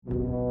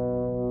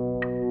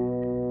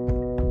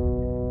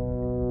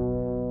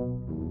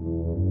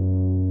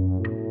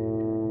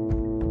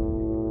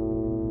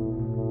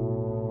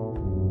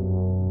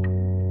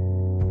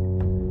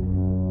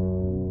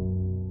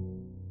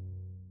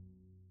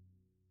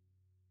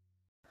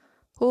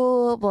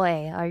Oh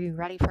boy, are you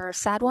ready for a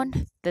sad one?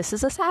 This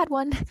is a sad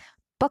one.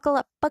 Buckle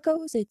up,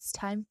 buckos. It's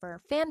time for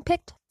fan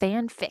picked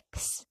fan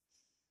fix.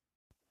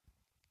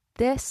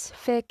 This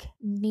fic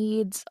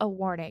needs a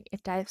warning.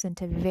 It dives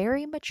into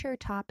very mature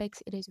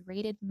topics. It is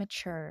rated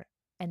mature,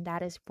 and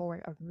that is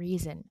for a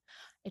reason.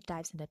 It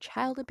dives into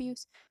child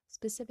abuse,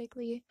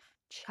 specifically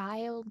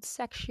child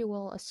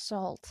sexual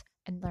assault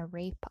and the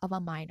rape of a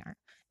minor.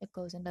 It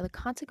goes into the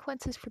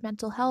consequences for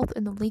mental health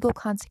and the legal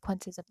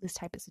consequences of this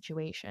type of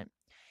situation.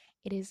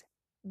 It is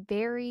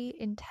very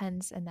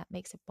intense, and that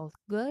makes it both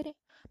good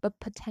but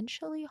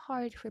potentially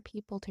hard for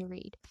people to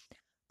read.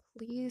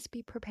 Please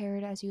be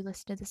prepared as you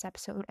listen to this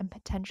episode and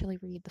potentially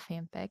read the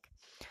fanfic.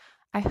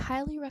 I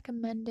highly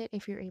recommend it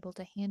if you're able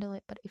to handle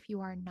it, but if you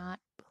are not,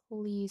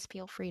 please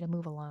feel free to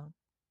move along.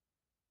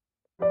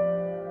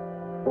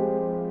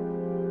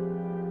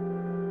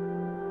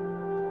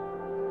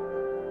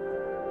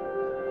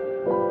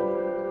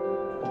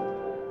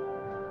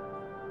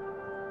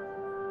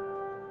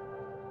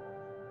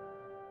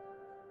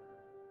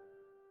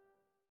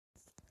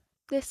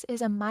 This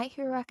is a My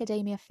Hero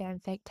Academia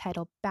fanfic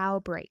titled Bow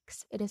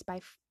Breaks. It is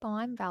by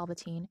Fawn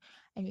Velveteen,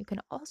 and you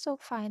can also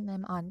find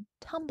them on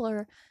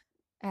Tumblr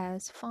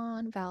as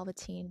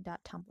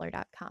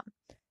fawnvelveteen.tumblr.com.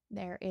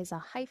 There is a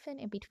hyphen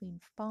in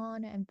between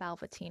fawn and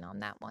velveteen on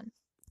that one.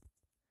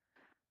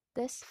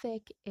 This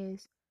fic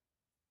is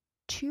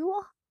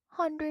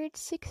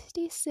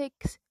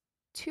 266,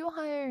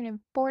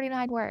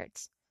 249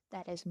 words.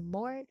 That is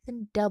more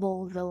than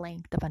double the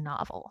length of a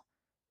novel.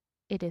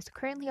 It is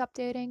currently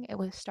updating. It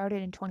was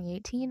started in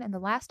 2018, and the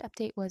last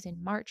update was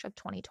in March of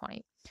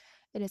 2020.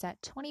 It is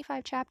at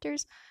 25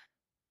 chapters.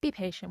 Be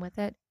patient with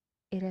it.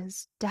 It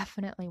is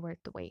definitely worth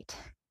the wait.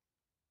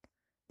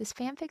 This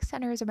fanfic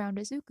centers around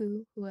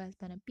Izuku, who has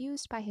been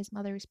abused by his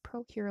mother's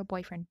pro-hero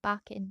boyfriend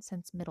Bakken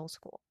since middle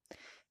school.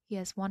 He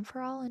has one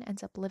for all and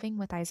ends up living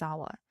with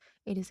Aizawa.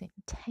 It is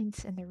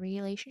intense, and the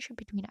relationship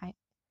between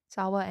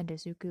Aizawa and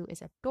Izuku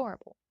is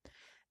adorable.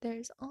 There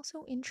is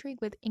also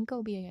intrigue with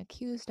Inko being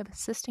accused of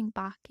assisting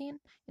Bakken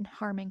in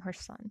harming her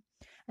son,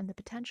 and the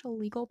potential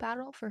legal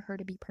battle for her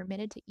to be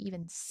permitted to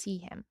even see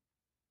him.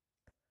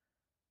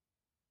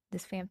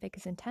 This fanfic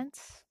is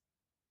intense.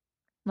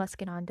 Let's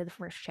get on to the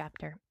first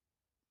chapter.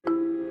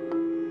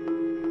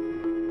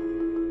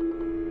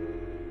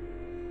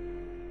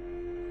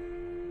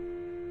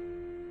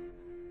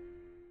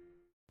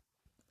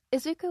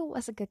 Izuku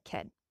was a good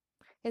kid.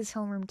 His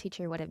homeroom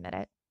teacher would admit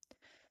it.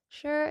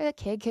 Sure, the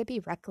kid could be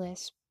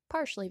reckless,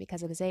 partially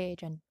because of his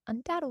age and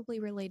undoubtedly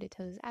related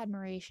to his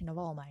admiration of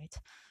All Might,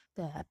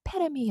 the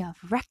epitome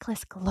of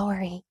reckless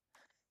glory.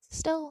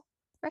 Still,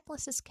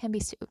 recklessness can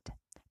be soothed,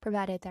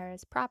 provided there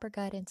is proper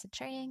guidance and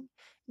training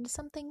into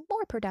something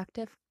more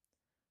productive.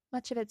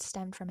 Much of it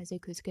stemmed from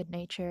Izuku's good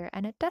nature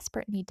and a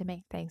desperate need to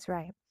make things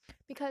right,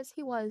 because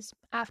he was,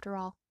 after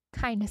all,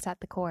 kindness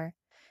at the core.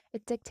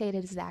 It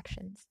dictated his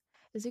actions.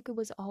 Izuku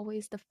was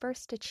always the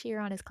first to cheer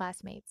on his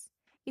classmates.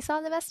 He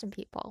saw the best in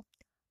people,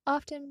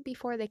 often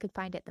before they could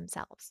find it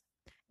themselves,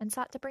 and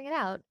sought to bring it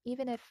out,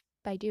 even if,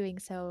 by doing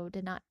so,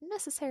 did not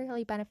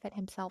necessarily benefit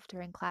himself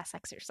during class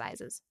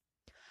exercises.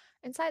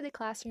 Inside the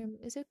classroom,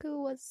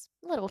 Izuku was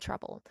little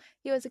trouble.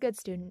 He was a good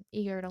student,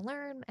 eager to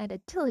learn, and a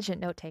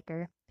diligent note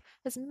taker.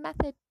 His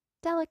method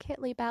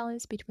delicately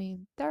balanced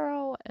between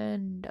thorough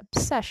and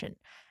obsession,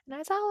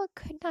 and Aizawa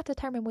could not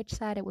determine which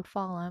side it would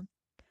fall on.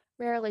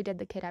 Rarely did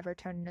the kid ever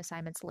turn in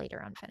assignments later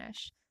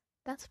unfinished.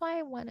 That's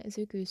why when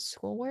Izuku's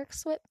schoolwork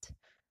slipped,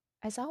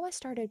 Aizawa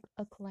started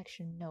a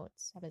collection of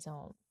notes of his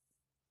own.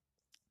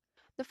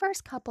 The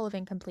first couple of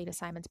incomplete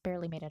assignments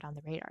barely made it on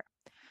the radar.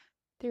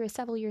 Through his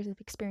several years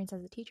of experience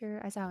as a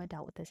teacher, Aizawa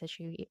dealt with this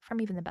issue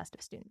from even the best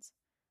of students.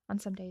 On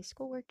some days,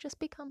 schoolwork just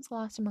becomes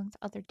lost amongst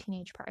other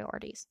teenage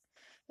priorities.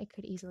 It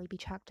could easily be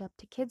chalked up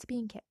to kids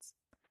being kids.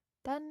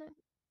 Then,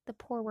 the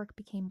poor work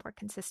became more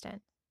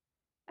consistent.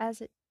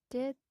 As it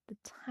did, the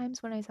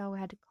times when Aizawa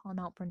had to call him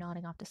out for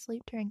nodding off to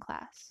sleep during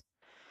class.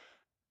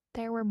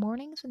 There were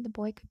mornings when the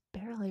boy could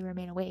barely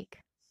remain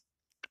awake.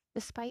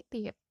 Despite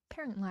the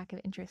apparent lack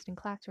of interest in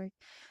classwork,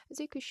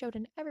 Izuku showed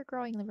an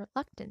ever-growing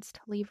reluctance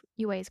to leave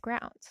UA's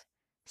grounds.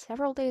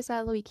 Several days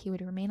out of the week, he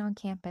would remain on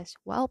campus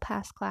well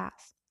past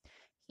class.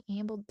 He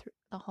ambled through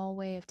the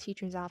hallway of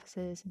teachers'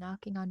 offices,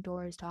 knocking on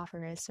doors to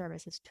offer his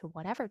services to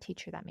whatever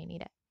teacher that may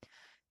need it.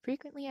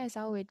 Frequently,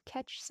 Aizawa would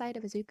catch sight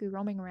of Izuku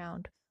roaming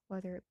around,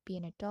 whether it be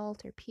an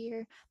adult or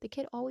peer, the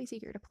kid always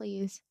eager to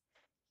please.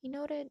 He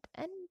noted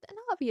an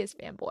obvious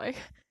fanboy. It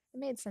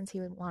made sense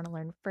he would want to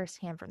learn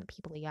firsthand from the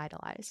people he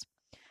idolized.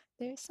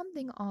 There's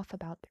something off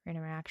about their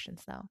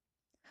interactions, though.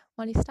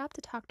 When he stopped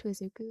to talk to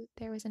Izuku,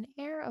 there was an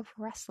air of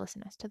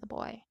restlessness to the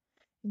boy.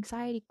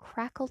 Anxiety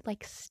crackled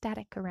like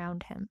static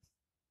around him.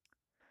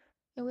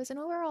 It was an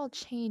overall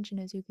change in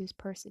Izuku's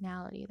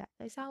personality that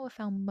Aizawa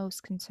found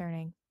most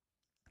concerning.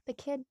 The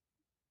kid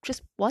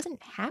just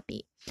wasn't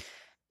happy.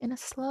 In a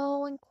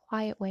slow and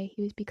quiet way,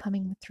 he was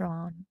becoming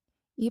withdrawn,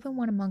 even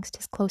when amongst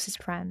his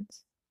closest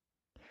friends.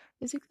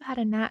 Izuku had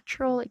a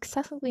natural,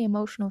 excessively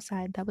emotional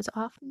side that was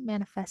often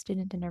manifested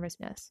into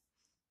nervousness.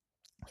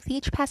 With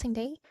each passing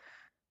day,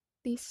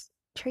 these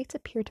traits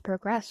appeared to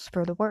progress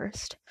for the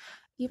worst.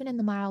 Even in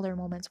the milder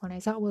moments when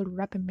Aizawa would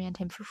reprimand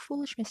him for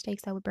foolish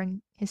mistakes that would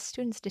bring his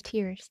students to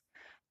tears,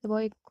 the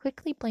boy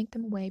quickly blinked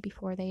them away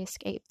before they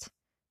escaped.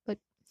 But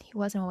he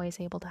wasn't always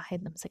able to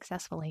hide them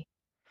successfully.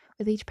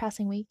 With each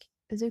passing week,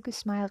 Izuku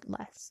smiled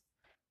less.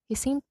 He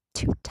seemed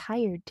too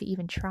tired to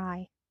even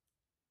try.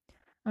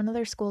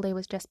 Another school day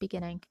was just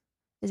beginning.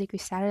 Izuku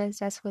sat at his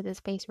desk with his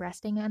face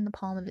resting on the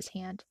palm of his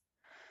hand.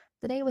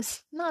 The day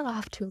was not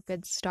off to a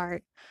good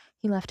start.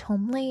 He left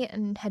home late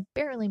and had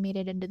barely made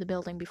it into the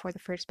building before the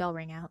first bell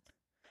rang out.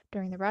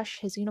 During the rush,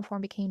 his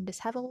uniform became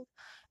disheveled,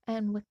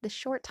 and with the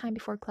short time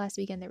before class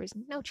began, there was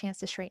no chance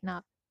to straighten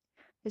up.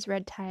 His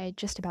red tie had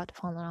just about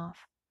fallen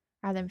off.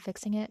 Rather than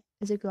fixing it,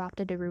 Izuku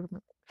opted to remove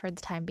it for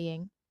the time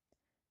being.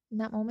 In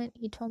that moment,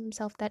 he told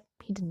himself that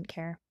he didn't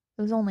care.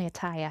 It was only a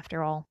tie,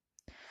 after all.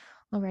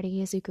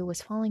 Already, Izuku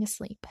was falling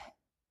asleep.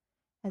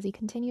 As he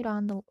continued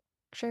on the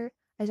lecture,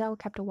 Aizawa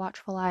kept a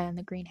watchful eye on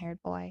the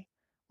green-haired boy,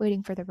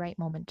 waiting for the right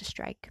moment to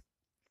strike.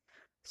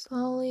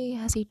 Slowly,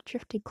 as he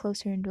drifted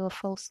closer into a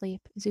full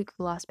sleep, Izuku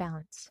lost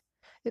balance.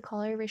 The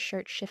collar of his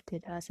shirt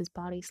shifted as his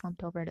body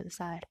slumped over to the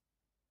side.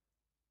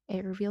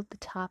 It revealed the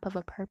top of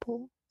a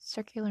purple,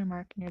 circular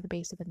mark near the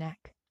base of the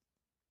neck.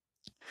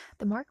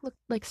 The mark looked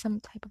like some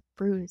type of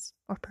bruise,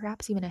 or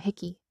perhaps even a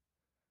hickey.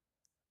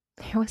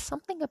 There was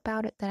something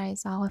about it that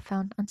Aizawa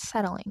found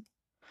unsettling.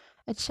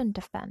 It shouldn't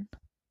have been.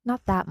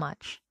 Not that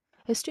much.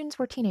 His students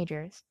were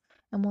teenagers,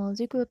 and while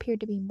Izuku appeared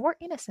to be more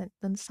innocent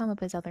than some of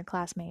his other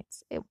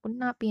classmates, it would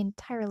not be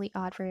entirely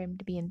odd for him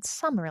to be in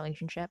some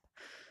relationship.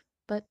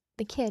 But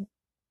the kid,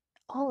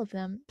 all of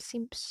them,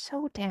 seemed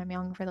so damn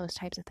young for those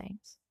types of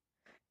things.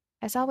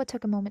 Aizawa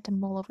took a moment to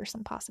mull over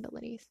some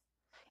possibilities.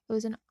 It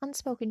was an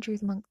unspoken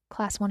truth among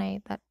Class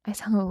 1A that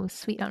Aizawa was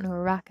sweet on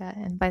Uraraka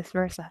and vice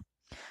versa.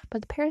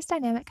 But the pair's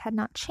dynamic had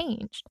not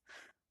changed,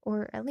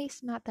 or at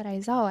least not that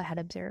Aizawa had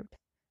observed.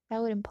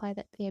 That would imply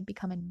that they had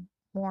become a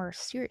more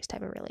serious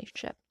type of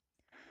relationship.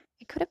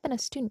 It could have been a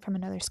student from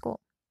another school.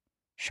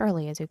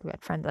 Surely Izuku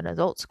had friends at his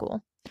old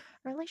school.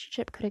 A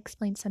relationship could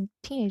explain some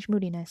teenage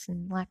moodiness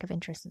and lack of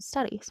interest in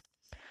studies.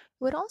 It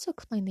would also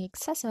explain the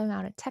excessive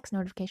amount of text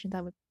notifications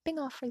that would ping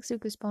off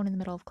Izuku's phone in the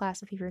middle of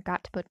class if he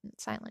forgot to put it in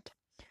silent.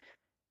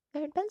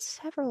 There had been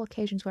several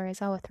occasions where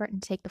Aizawa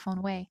threatened to take the phone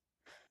away.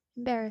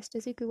 Embarrassed,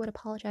 Izuku would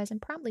apologize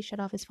and promptly shut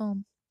off his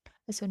phone.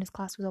 As soon as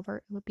class was over,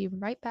 it would be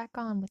right back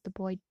on with the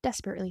boy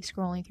desperately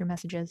scrolling through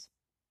messages.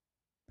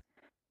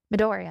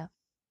 Midoriya.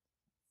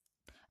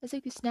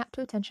 Izuku snapped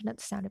to attention at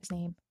the sound of his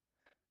name.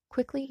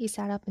 Quickly, he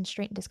sat up and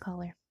straightened his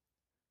collar.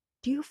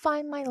 Do you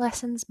find my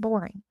lessons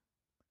boring?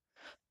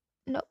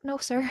 No,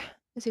 sir,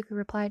 Izuku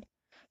replied.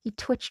 He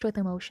twitched with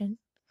emotion.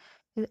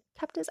 He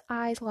kept his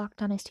eyes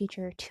locked on his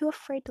teacher, too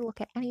afraid to look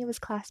at any of his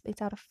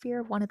classmates out of fear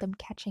of one of them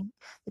catching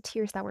the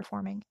tears that were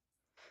forming.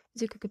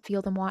 Izuku could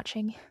feel them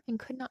watching, and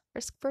could not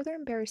risk further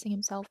embarrassing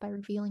himself by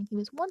revealing he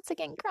was once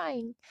again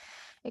crying.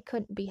 It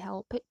couldn't be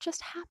helped. It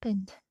just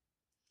happened.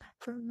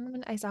 For a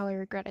moment, Aizawa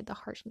regretted the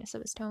harshness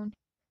of his tone.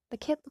 The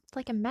kid looked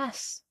like a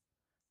mess.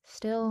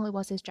 Still, it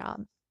was his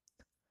job.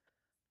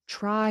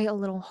 Try a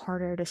little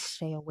harder to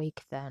stay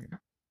awake then.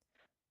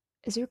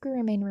 Izuku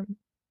remained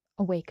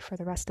awake for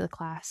the rest of the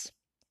class,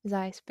 his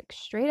eyes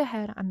fixed straight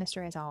ahead on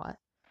Mr. Aizawa.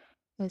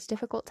 It was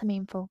difficult to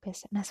maintain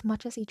focus, and as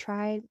much as he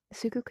tried,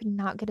 Izuku could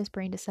not get his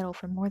brain to settle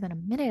for more than a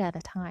minute at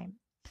a time.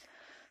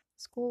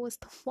 School was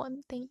the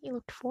one thing he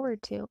looked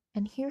forward to,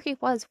 and here he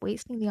was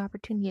wasting the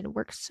opportunity he had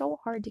worked so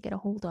hard to get a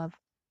hold of.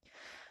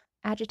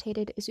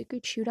 Agitated,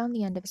 Izuku chewed on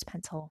the end of his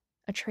pencil.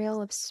 A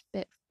trail of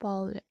spit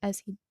followed as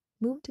he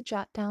moved to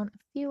jot down a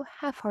few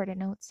half-hearted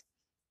notes.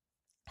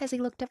 As he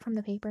looked up from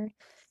the paper,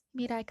 he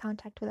made eye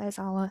contact with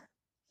Aizawa.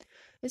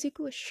 Izuku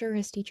was sure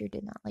his teacher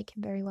did not like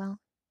him very well.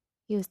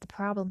 He was the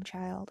problem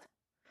child.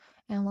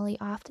 And while he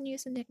often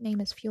used the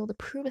nickname as fuel to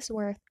prove his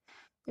worth,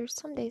 there were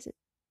some days it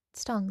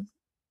stung.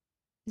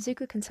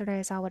 Izuku considered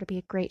Aizawa to be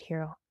a great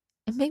hero,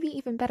 and maybe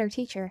even better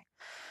teacher.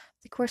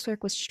 The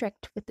coursework was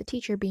strict, with the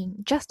teacher being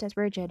just as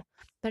rigid,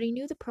 but he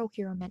knew the pro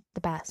hero meant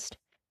the best,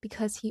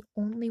 because he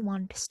only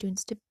wanted his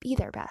students to be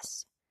their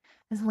best.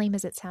 As lame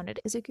as it sounded,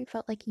 Izuku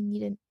felt like he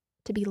needed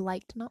to be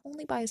liked not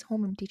only by his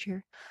homeroom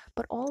teacher,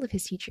 but all of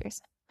his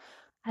teachers.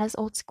 At his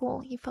old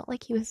school, he felt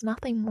like he was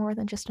nothing more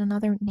than just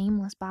another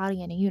nameless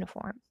body in a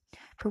uniform.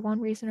 For one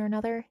reason or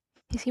another,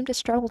 he seemed to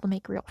struggle to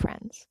make real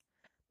friends.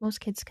 Most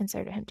kids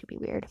considered him to be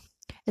weird.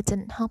 It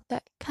didn't help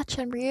that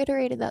Kacchan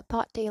reiterated that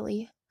thought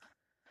daily.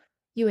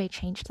 UA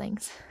changed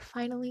things.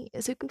 Finally,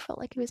 Izuku felt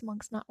like he was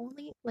amongst not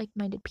only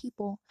like-minded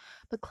people,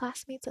 but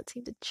classmates that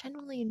seemed to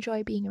genuinely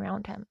enjoy being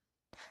around him.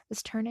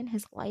 This turn in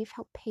his life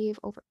helped pave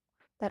over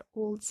that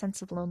old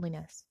sense of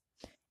loneliness.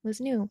 It was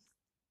new,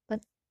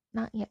 but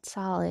not yet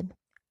solid.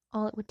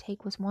 All it would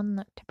take was one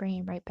look to bring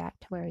him right back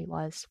to where he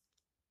was.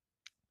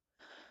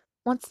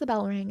 Once the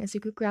bell rang,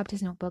 Izuku grabbed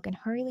his notebook and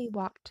hurriedly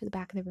walked to the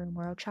back of the room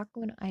where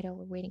Ochako and Ito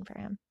were waiting for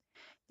him.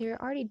 They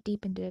were already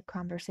deep into a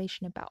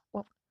conversation about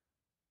what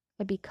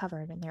would be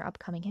covered in their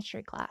upcoming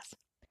history class.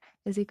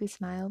 Izuku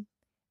smiled,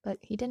 but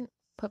he didn't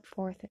put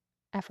forth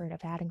effort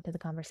of adding to the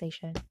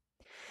conversation.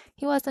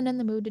 He wasn't in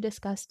the mood to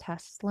discuss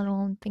tests, let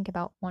alone think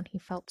about one he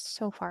felt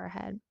so far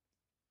ahead.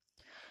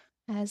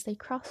 As they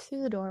crossed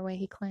through the doorway,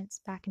 he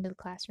glanced back into the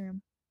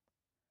classroom.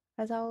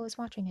 Aizawa was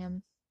watching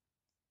him.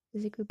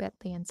 Izuku bit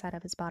the inside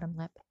of his bottom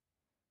lip.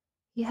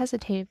 He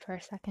hesitated for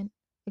a second,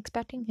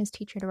 expecting his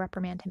teacher to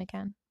reprimand him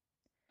again.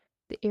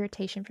 The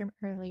irritation from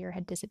earlier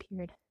had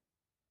disappeared.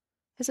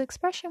 His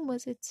expression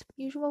was its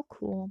usual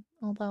cool,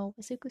 although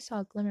Izuku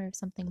saw a glimmer of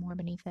something more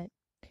beneath it.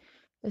 It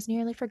was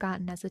nearly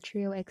forgotten as the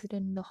trio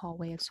exited the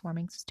hallway of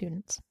swarming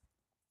students.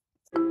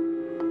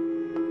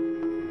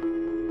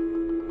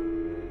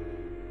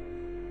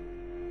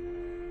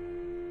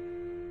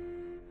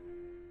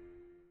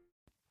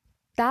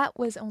 That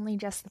was only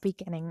just the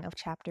beginning of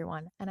Chapter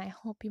 1, and I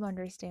hope you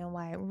understand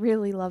why I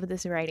really love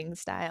this writing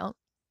style.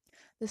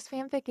 This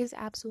fanfic is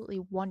absolutely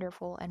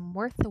wonderful and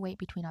worth the wait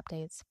between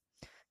updates.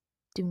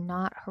 Do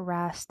not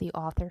harass the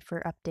author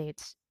for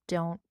updates.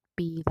 Don't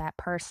be that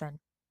person.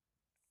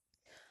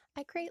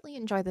 I greatly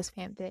enjoy this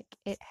fanfic.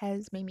 It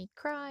has made me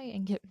cry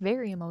and get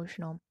very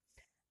emotional.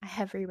 I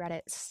have reread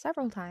it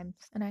several times,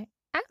 and I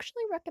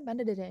actually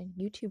recommended it in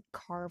a YouTube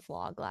car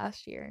vlog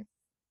last year.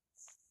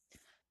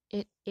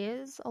 It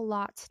is a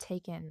lot to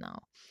take in,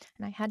 though,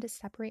 and I had to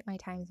separate my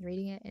times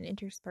reading it and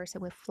intersperse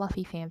it with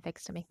fluffy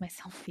fanfics to make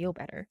myself feel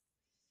better.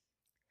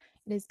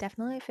 It is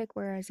definitely a fic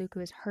where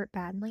Izuku is hurt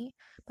badly,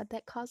 but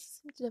that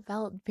causes him to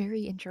develop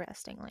very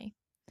interestingly.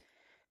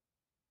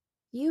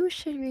 You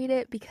should read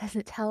it because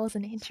it tells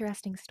an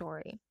interesting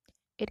story.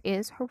 It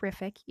is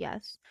horrific,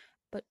 yes,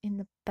 but in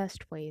the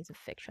best ways of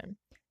fiction.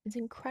 It's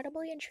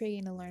incredibly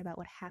intriguing to learn about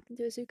what happened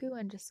to Izuku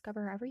and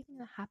discover everything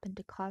that happened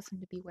to cause him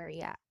to be where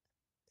he is.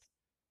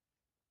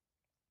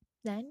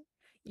 Then,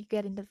 you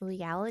get into the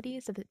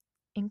legalities of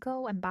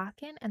Inko and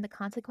Bakken and the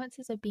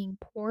consequences of being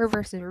poor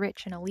versus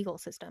rich in a legal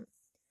system.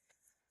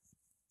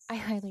 I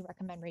highly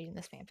recommend reading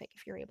this fanfic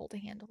if you're able to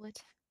handle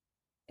it.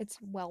 It's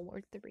well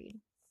worth the read.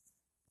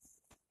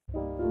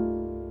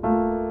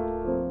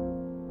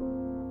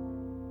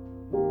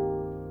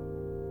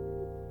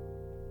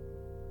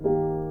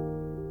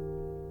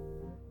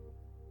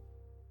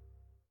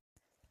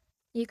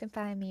 You can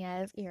find me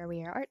as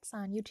Earweir Arts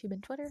on YouTube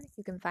and Twitter.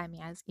 You can find me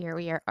as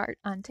Earweir Art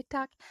on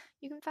TikTok.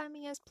 You can find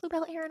me as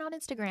Bluebell Aaron on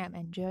Instagram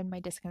and join my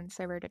Discord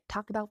server to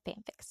talk about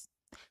fanfics.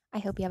 I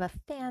hope you have a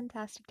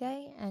fantastic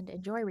day and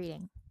enjoy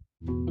reading.